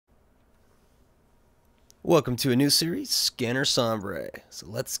Welcome to a new series, Scanner Sombre. So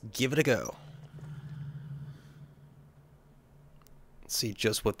let's give it a go. Let's see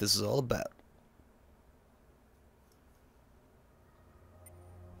just what this is all about.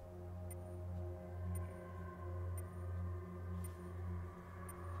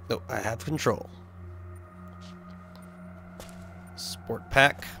 Oh, I have control. Sport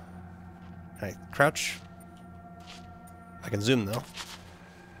pack. Can I crouch? I can zoom though.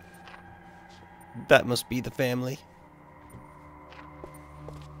 That must be the family.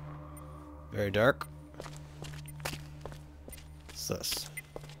 Very dark. What's this?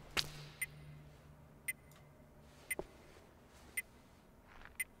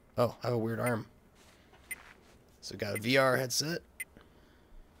 Oh, I have a weird arm. So got a VR headset.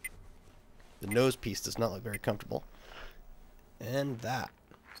 The nose piece does not look very comfortable. And that.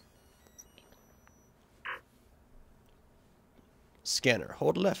 Scanner.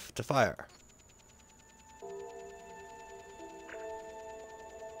 Hold left to fire.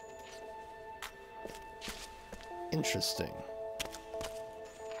 Interesting.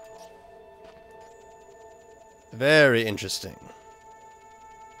 Very interesting.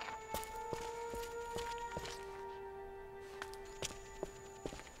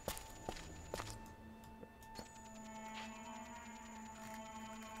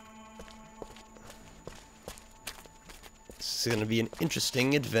 This is going to be an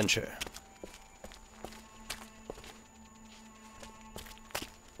interesting adventure.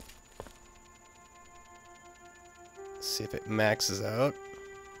 See if it maxes out.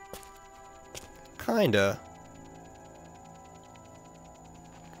 Kinda.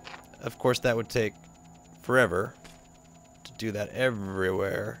 Of course, that would take forever to do that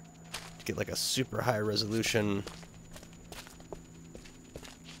everywhere. To get like a super high resolution.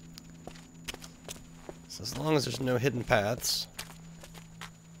 So as long as there's no hidden paths,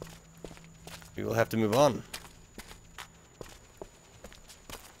 we will have to move on.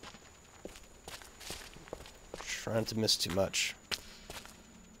 Trying to miss too much.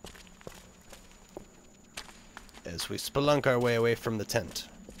 As we spelunk our way away from the tent.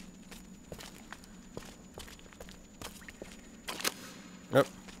 Nope.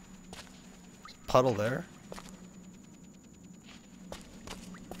 Puddle there.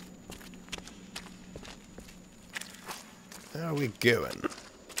 How are we going?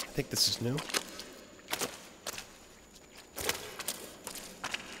 I think this is new.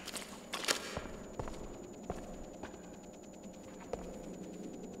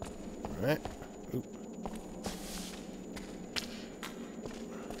 Alright. Oop.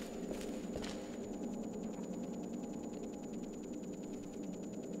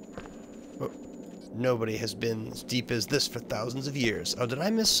 Oh. Nobody has been as deep as this for thousands of years. Oh, did I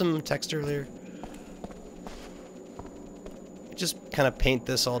miss some text earlier? Just kind of paint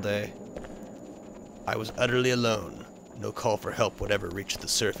this all day. I was utterly alone. No call for help would ever reach the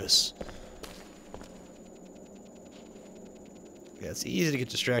surface. Yeah, it's easy to get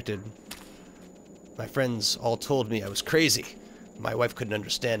distracted. My friends all told me I was crazy. My wife couldn't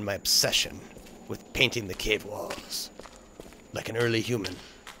understand my obsession with painting the cave walls. Like an early human.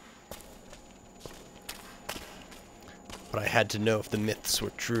 But I had to know if the myths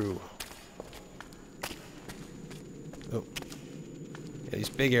were true. Oh. Yeah, these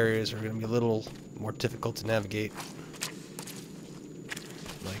big areas are going to be a little more difficult to navigate.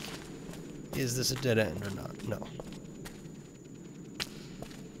 Like, is this a dead end or not? No.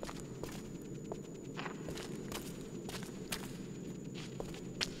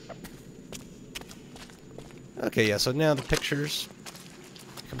 Okay, yeah, so now the pictures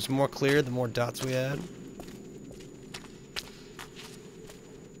becomes more clear the more dots we add.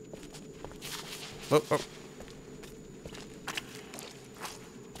 Oh, oh.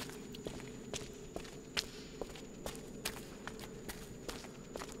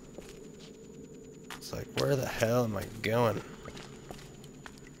 It's like, where the hell am I going?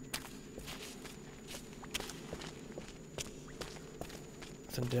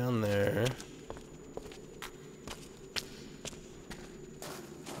 Nothing down there.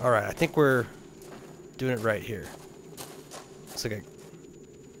 Alright, I think we're doing it right here. It's like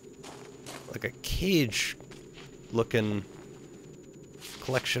a cage looking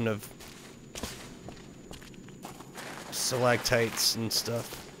collection of stalactites and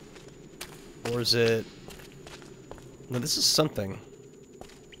stuff. Or is it... No, this is something.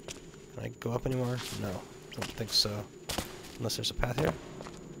 Can I go up anymore? No, don't think so. Unless there's a path here.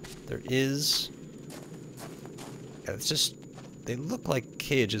 There is. Yeah, it's just... They look like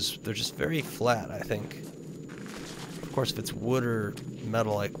cages. They're just very flat, I think. Of course, if it's wood or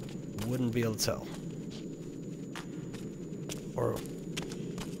metal, I wouldn't be able to tell. Or...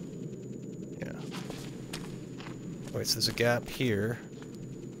 Yeah. Wait, so there's a gap here.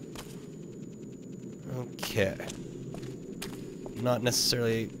 Okay. Not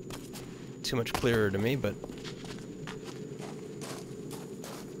necessarily too much clearer to me, but...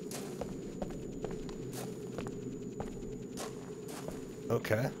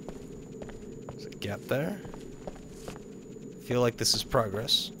 Okay. There's a gap there. Feel like this is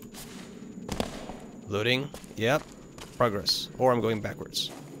progress. Loading. Yep. Progress. Or I'm going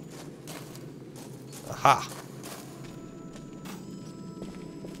backwards. Aha!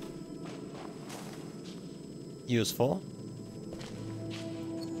 Useful.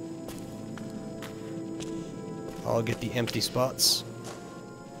 I'll get the empty spots.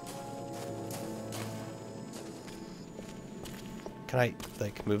 Can I,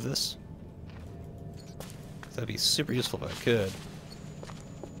 like, move this? That'd be super useful if I could.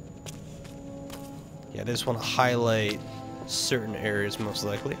 Yeah, I just want to highlight certain areas, most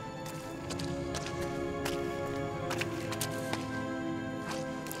likely.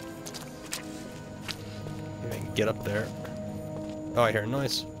 Maybe I can get up there. Oh, I hear a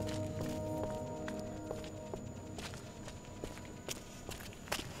noise.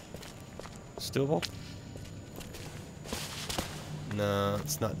 It's doable? No,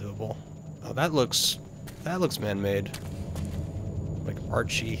 it's not doable. Oh, that looks man-made. Like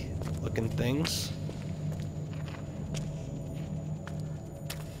Archie-looking things.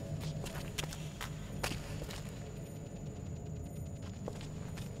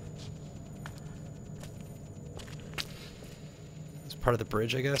 It's part of the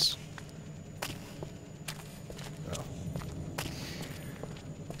bridge, I guess. Oh.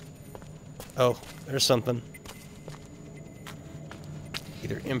 Oh, there's something.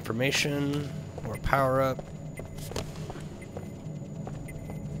 Either information or power-up.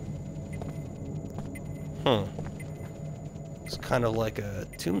 It's kind of like a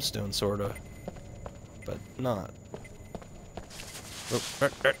tombstone, sorta, but not. Oh,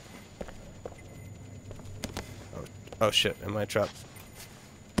 oh shit, am I trapped?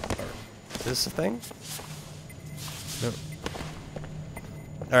 Is this a thing? No.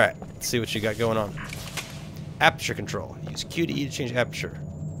 Alright, let's see what you got going on. Aperture control. Use Q to E to change aperture.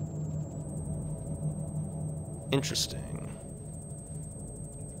 Interesting.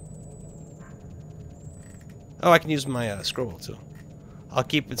 Oh, I can use my scroll tool. I'll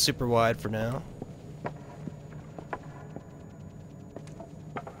keep it super wide for now.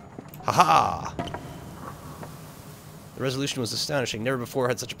 Haha! The resolution was astonishing. Never before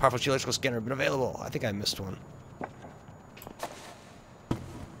had such a powerful geological scanner been available. I think I missed one.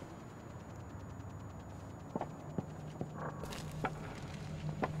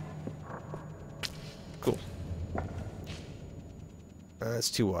 Cool. That's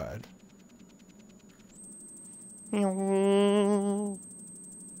too wide.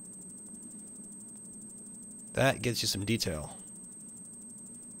 That gives you some detail.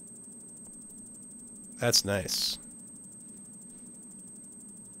 That's nice.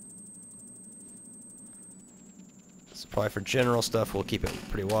 So probably for general stuff, we'll keep it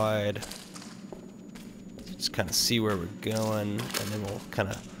pretty wide. Just kind of see where we're going, and then we'll kind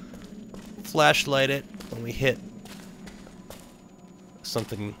of flashlight it when we hit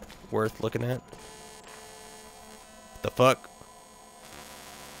something worth looking at. The fuck?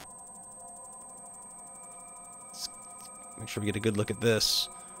 Let's make sure we get a good look at this.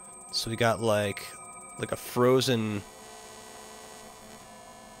 So we got like a frozen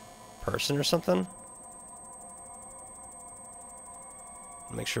person or something.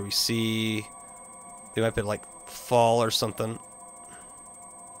 Make sure we see. They might be like fall or something.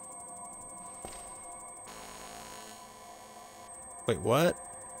 Wait, what?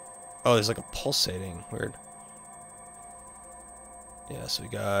 Oh, there's like a pulsating. Weird. Yeah, so we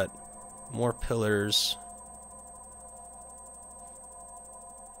got more pillars.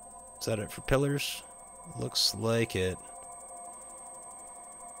 Is that it for pillars? Looks like it.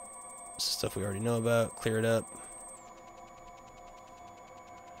 This is stuff we already know about. Clear it up.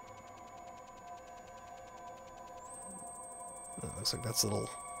 Looks like that's a little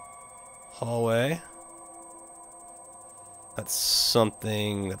hallway. That's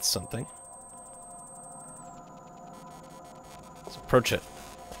something. That's something. Let's approach it.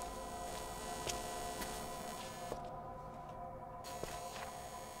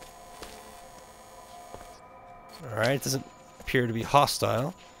 Alright, it doesn't appear to be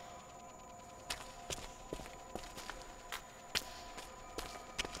hostile.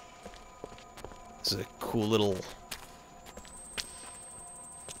 This is a cool little...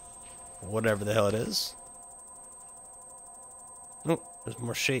 whatever the hell it is. Oh, there's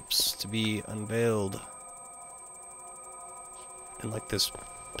more shapes to be unveiled. And like this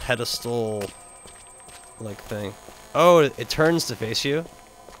pedestal-like thing. Oh, it turns to face you?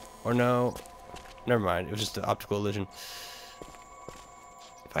 Or no? Never mind. It was just an optical illusion.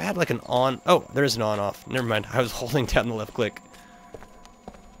 If I had like an on... Oh, there is an on-off. Never mind. I was holding down the left click.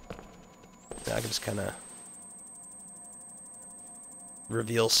 Now I can just kind of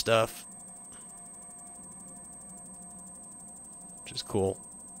reveal stuff. Which is cool.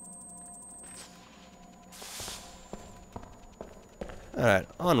 Alright,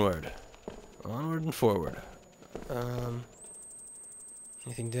 onward. Onward and forward.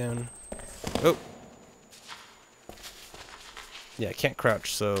 Anything down? Oh! Yeah, I can't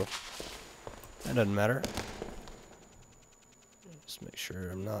crouch, so that doesn't matter. Just make sure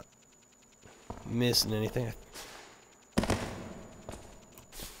I'm not missing anything.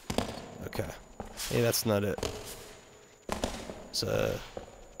 Okay. Hey, that's not it. It's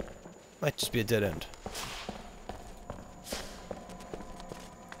might just be a dead end.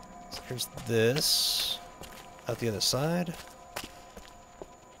 So here's this. Out the other side.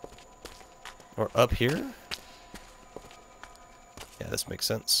 Or up here? Yeah, this makes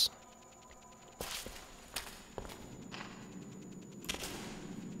sense.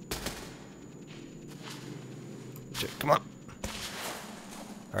 Shit, come on.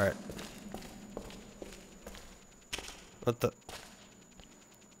 Alright. What the?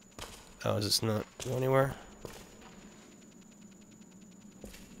 Oh, is this not go anywhere?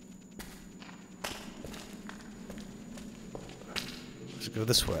 Let's go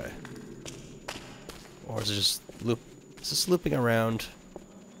this way. Or is it just loop? Is this looping around?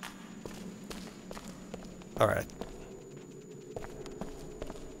 Alright.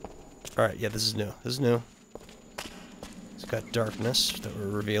 Alright, yeah, this is new. This is new. It's got darkness that we're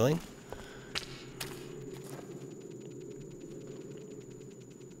revealing.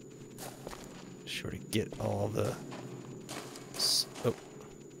 Sure to get all the... Oh.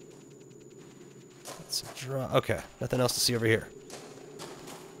 That's a draw. Okay, nothing else to see over here.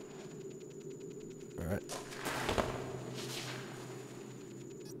 Alright.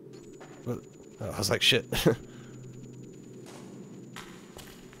 Oh, I was like, shit.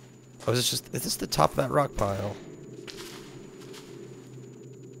 Oh, is this the top of that rock pile?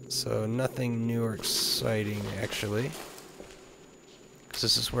 So, nothing new or exciting, actually. Because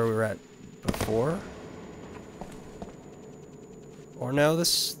this is where we were at before. Or no,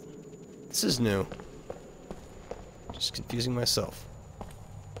 this is new. Just confusing myself.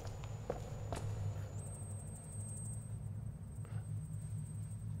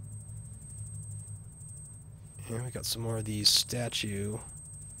 And we got some more of these statue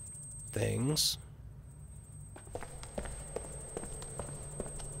things.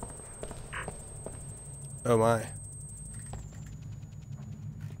 Oh my.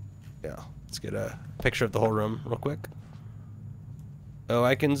 Yeah, let's get a picture of the whole room real quick. Oh,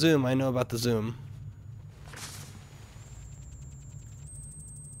 I can zoom. I know about the zoom.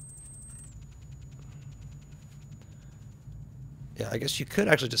 Yeah, I guess you could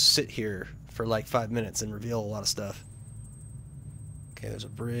actually just sit here for like 5 minutes and reveal a lot of stuff. Okay, there's a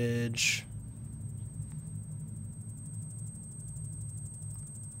bridge.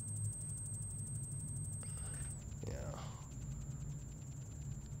 Yeah.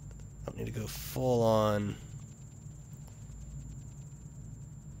 Don't need to go full on.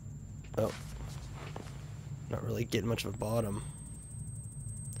 Oh. Not really getting much of a bottom.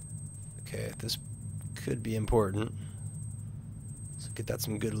 Okay, this could be important. So get that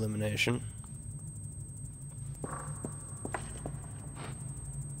some good illumination.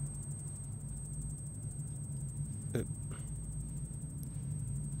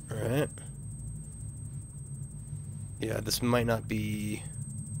 Alright. Yeah, this might not be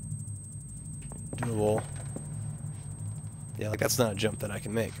doable. Yeah, like that's not a jump that I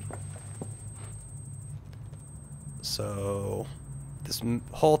can make. So this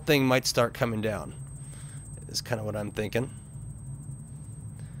whole thing might start coming down. Is kind of what I'm thinking.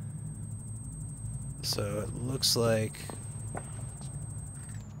 So it looks like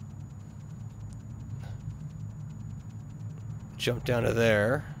jump down to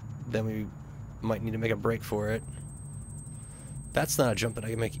there, then we might need to make a break for it. That's not a jump that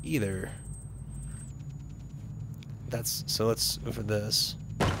I can make either. That's so let's go for this.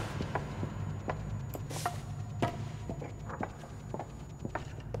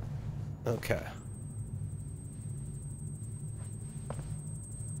 Okay.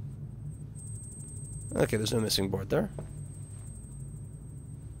 Okay, there's no missing board there.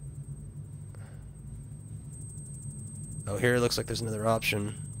 Oh, here it looks like there's another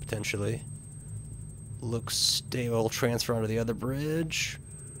option, potentially. Looks stable, transfer onto the other bridge.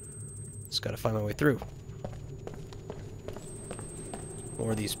 Just gotta find my way through.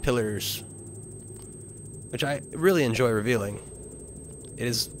 More of these pillars. which I really enjoy revealing. It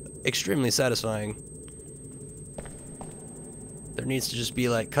is extremely satisfying. There needs to just be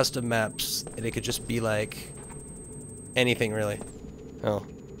like custom maps, and it could just be like anything really. Oh.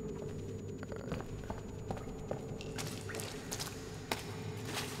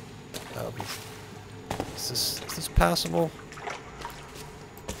 Oh, is this passable?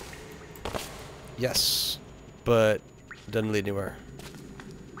 Yes, but it doesn't lead anywhere.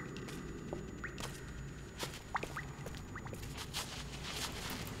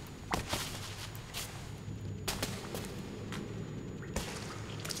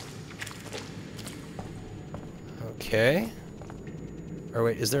 Okay. Or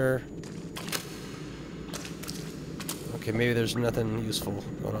wait, is there... Okay, maybe there's nothing useful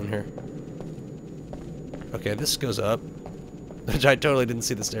going on here. Okay, this goes up. Which I totally didn't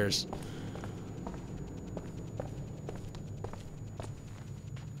see the stairs.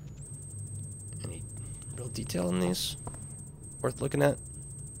 Any real detail in these? Worth looking at?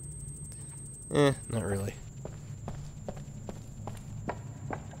 Not really.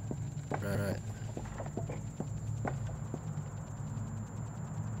 Alright.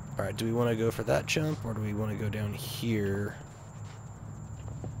 Alright, do we want to go for that jump, or do we want to go down here?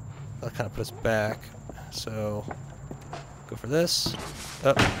 That'll kind of put us back. So, go for this.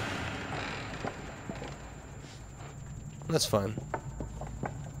 Up. That's fun.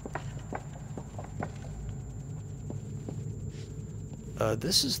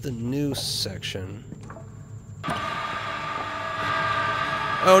 This is the new section.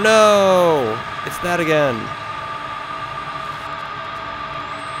 Oh no! It's that again.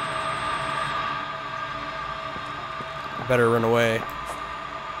 I better run away.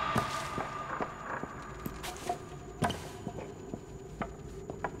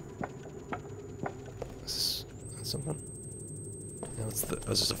 Is this something? No, it's the,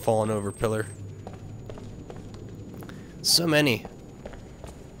 oh, it's just a fallen over pillar. So many.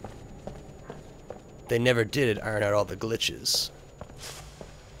 They never did iron out all the glitches.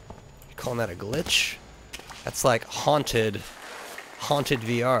 You calling that a glitch? That's like haunted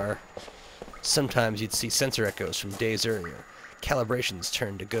VR. Sometimes you'd see sensor echoes from days earlier. Calibrations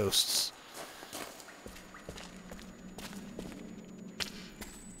turned to ghosts.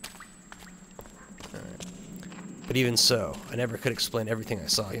 Alright. But even so, I never could explain everything I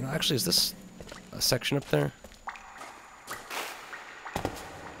saw. You know, actually, is this a section up there?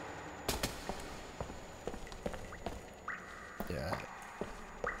 Yeah.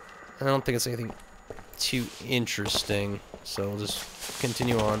 I don't think it's anything too interesting, so we'll just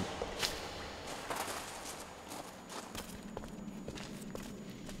continue on.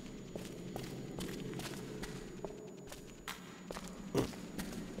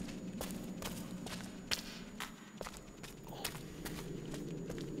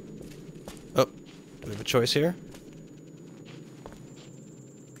 Oh, we have a choice here.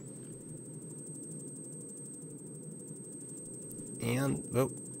 And,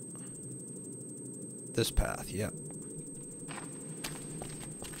 oh, this path, yep.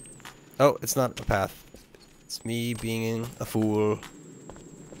 Oh, it's not a path. It's me being a fool.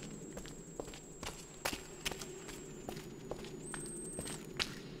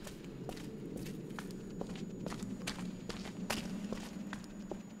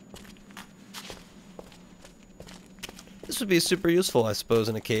 This would be super useful, I suppose,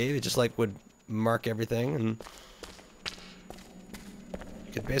 in a cave. It just, like, would mark everything, and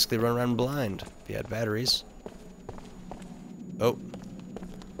you could basically run around blind if you had batteries. Oh.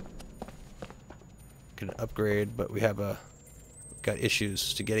 Could upgrade, but we have got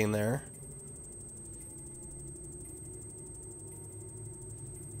issues to getting there.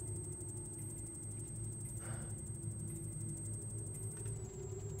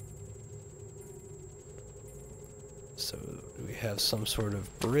 So do we have some sort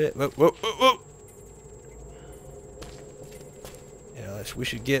of bridge? Whoa, whoa, whoa, whoa! Yeah, we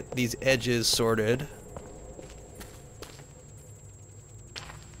should get these edges sorted.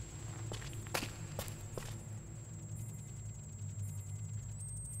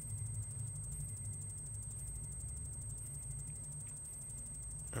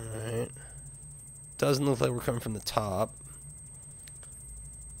 Alright. Doesn't look like we're coming from the top.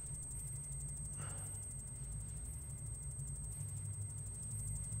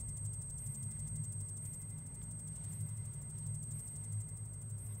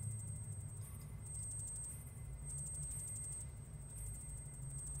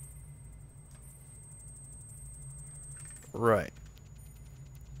 Right.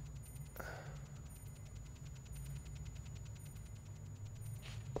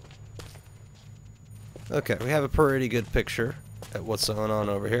 Okay, we have a pretty good picture at what's going on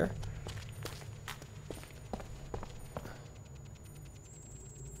over here.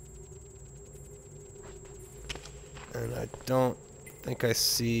 And I don't think I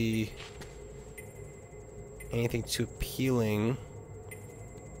see anything too appealing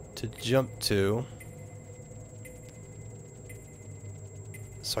to jump to.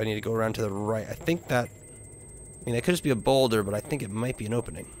 So I need to go around to the right. I think that... I mean, that could just be a boulder, but I think it might be an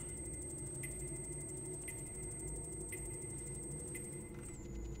opening.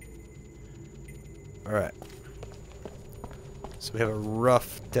 Alright. So we have a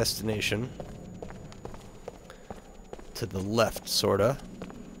rough destination. To the left, sorta.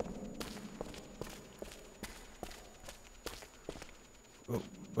 Oh,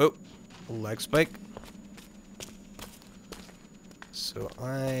 oh, lag spike. So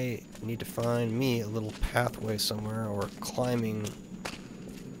I need to find me a little pathway somewhere, or a climbing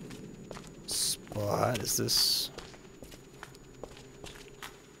spot. Is this...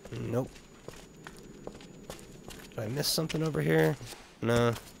 Nope. Did I miss something over here?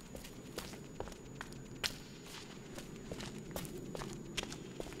 No.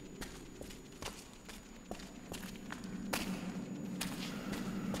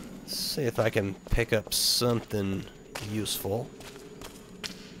 Let's see if I can pick up something useful.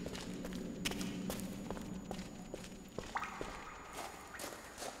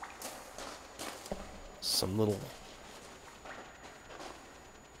 Some little...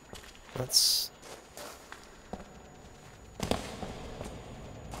 Let's...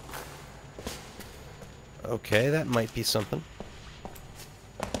 Okay, that might be something.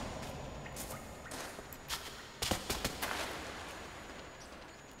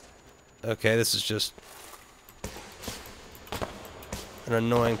 Okay, this is just an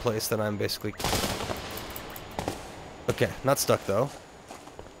annoying place that I'm basically... Okay, not stuck though.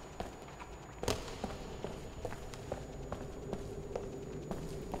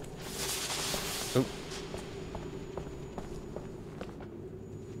 Oop.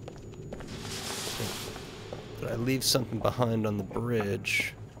 Did I leave something behind on the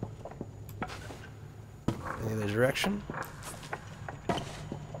bridge? Any other direction?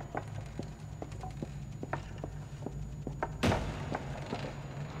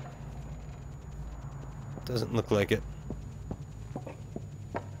 Doesn't look like it.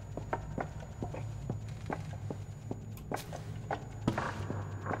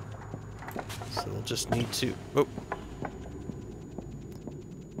 So we'll just need to... Oh.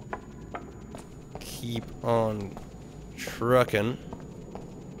 Keep on trucking.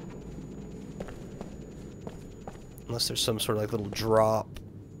 Unless there's some sort of like little drop.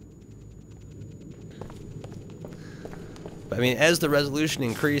 But I mean, as the resolution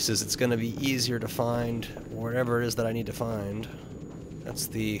increases, it's going to be easier to find wherever it is that I need to find. That's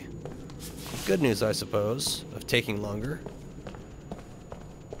the good news, I suppose, of taking longer.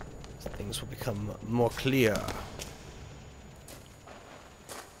 Things will become more clear.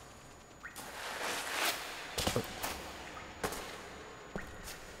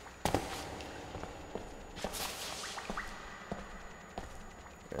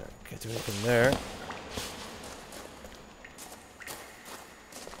 Can't do anything there.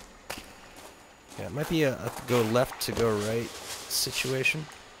 Yeah, it might be a go left to go right situation.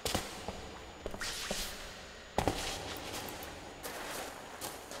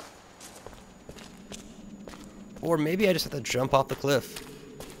 Or maybe I just have to jump off the cliff.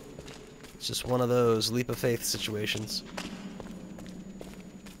 It's just one of those leap of faith situations.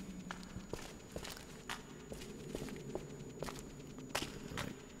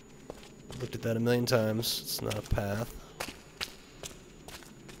 Looked at that a million times. It's not a path.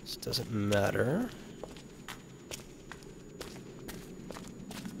 This doesn't matter.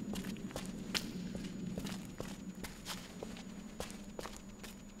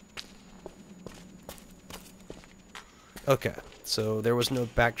 Okay, so there was no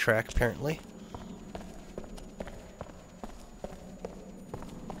backtrack apparently.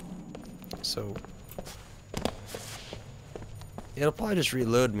 So it'll probably just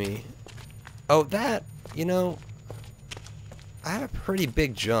reload me. Oh, that, you know, I have a pretty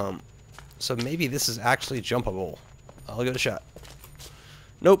big jump, so maybe this is actually jumpable. I'll give it a shot.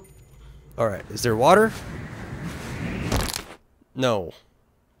 Nope. Alright, is there water? No.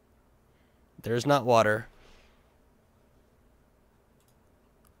 There's not water.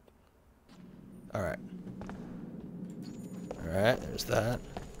 Alright. Alright, there's that.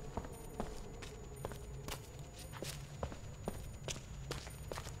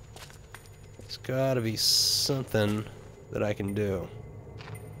 There's gotta be something that I can do.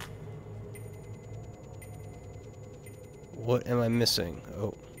 What am I missing?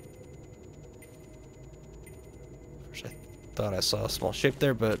 Oh. First I thought I saw a small shape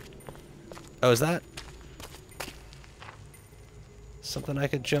there, but... Oh, is that something I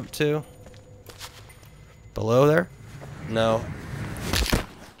could jump to? Below there? No.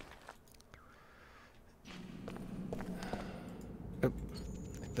 Oop,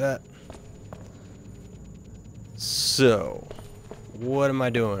 like that. So, what am I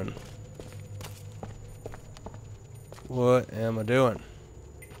doing? What am I doing?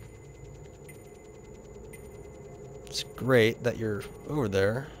 It's great that you're over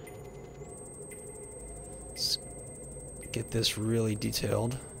there. Let's get this really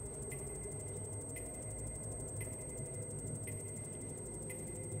detailed.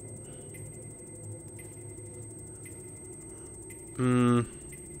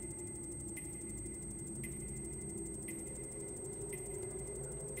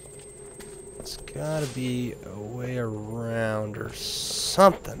 It's gotta be a way around or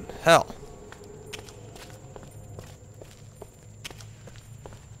something. Hell.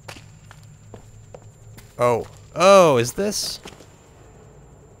 Oh. Oh, is this?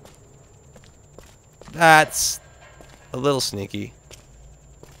 That's a little sneaky.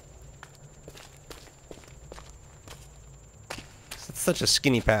 It's such a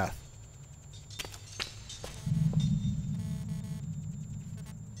skinny path.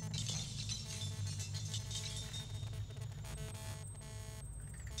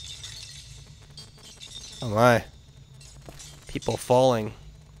 Oh my. People falling.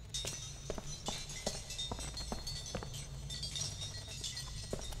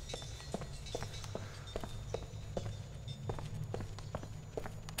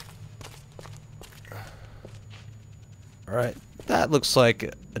 Alright, that looks like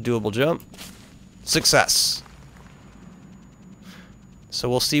a doable jump. Success! So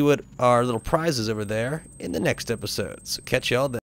we'll see what our little prize is over there in the next episode. So catch y'all then.